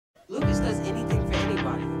anything for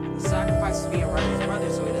anybody. The sacrifice is being right with his brother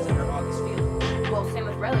so he doesn't hurt Augie's feelings. Well, same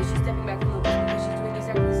with Riley. She's stepping back from Lucas because she's doing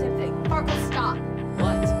exactly the same thing. Farkle, stop!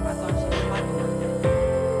 What? I thought she didn't like him.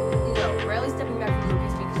 No, Riley's stepping back from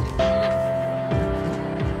Lucas because she's doing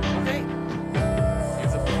Okay.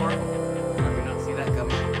 Hands up to Farkle. I did not see that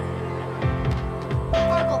coming.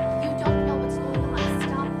 Farkle, you don't know what's going on.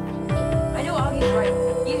 Stop thinking. I know Augie's right.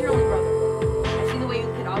 He's your only brother. I've seen the way you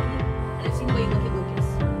look at Augie, and I've seen the way you look at Lucas.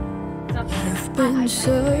 It's not the same. I've been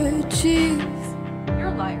searching. You're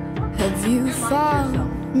a liar. Have you You're lying to yourself. found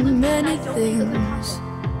Lucas and I many don't think of the things?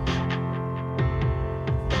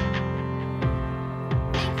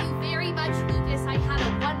 Thank you very much, Lucas. I had a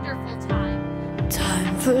wonderful time.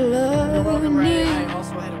 Time for You're welcome, Riley. I learning.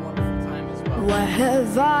 also had a wonderful time as well. Why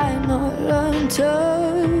have I not learned a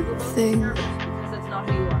thing? Because that's not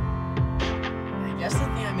who you are. I guess the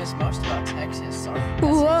thing I miss most about Texas, sorry.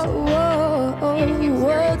 Whoa, whoa,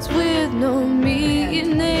 words with no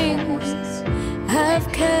meaning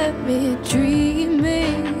have kept me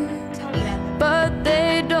dreaming, Tell me that. but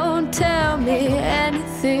they don't tell me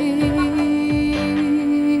anything.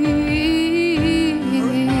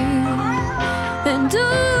 And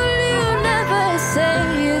all you never say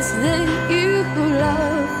is that you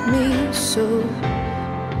love me so.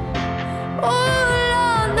 All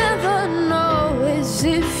I'll never know is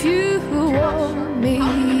if you want me.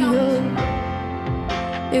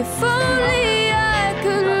 If only I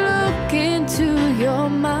could look into your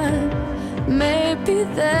mind, maybe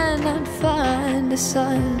then I'd find a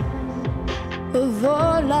sign of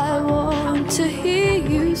all I want to hear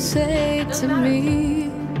you say to me,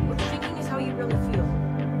 What you're thinking is how you really feel.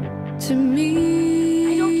 to me.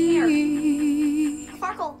 I don't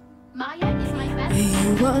Farkle, Maya is my best Are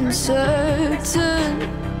you friend. uncertain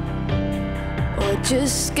or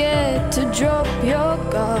just scared to drop your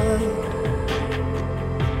guard?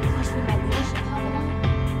 Wish we met leadership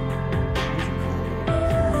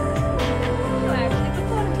No, actually, keep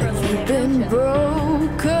going for a little You've bit, been don't you?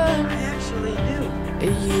 broken. I actually do.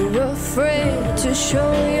 Are you afraid to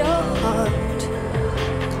show your heart?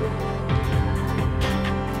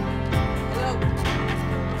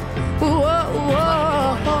 Whoa,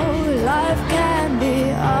 whoa, life can be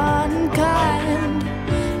unkind,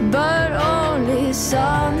 but only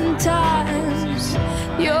sometimes.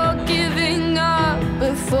 You're giving up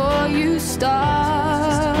before you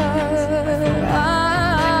start,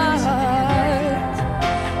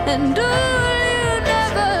 and all you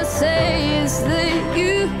never say is that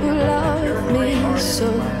you love me so.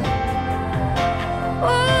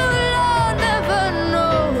 All I'll never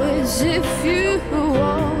know is if you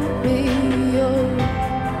want me. Oh,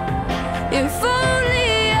 if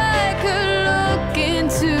only I could look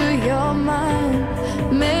into your mind,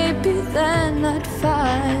 maybe then I'd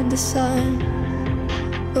find a sign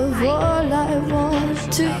of all I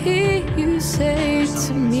want to hear you say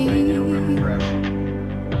to me,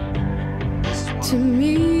 to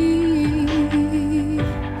me.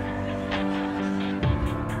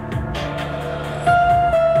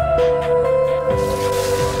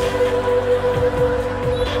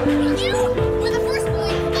 You were the first boy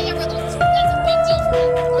I ever loved. That's a big deal for me.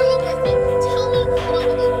 Are you worth it? Tell me you don't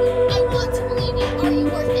believe me. I want to believe you. Are you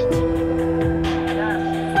worth it?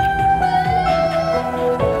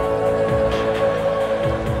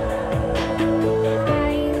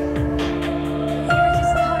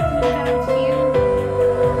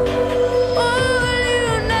 All you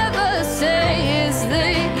never say is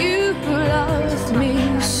that you love me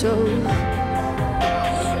so.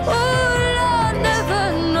 All I'll never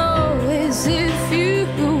know is if you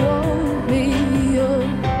want me. Oh,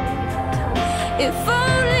 if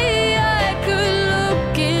only I could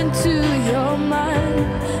look into your mind,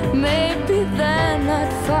 maybe then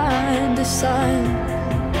I'd find a sign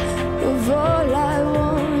of all I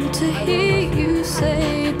want to hear you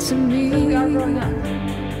say to We are growing me, up.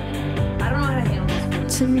 I don't know how to handle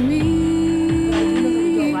this. to me.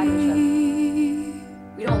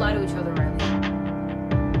 We don't lie to each other, Riley.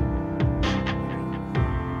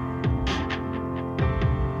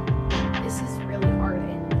 This is really hard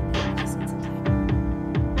and I just need some time.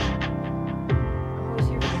 I'm always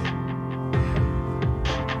here for you.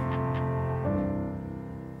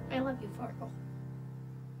 I love you, Farkle.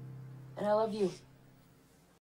 And I love you.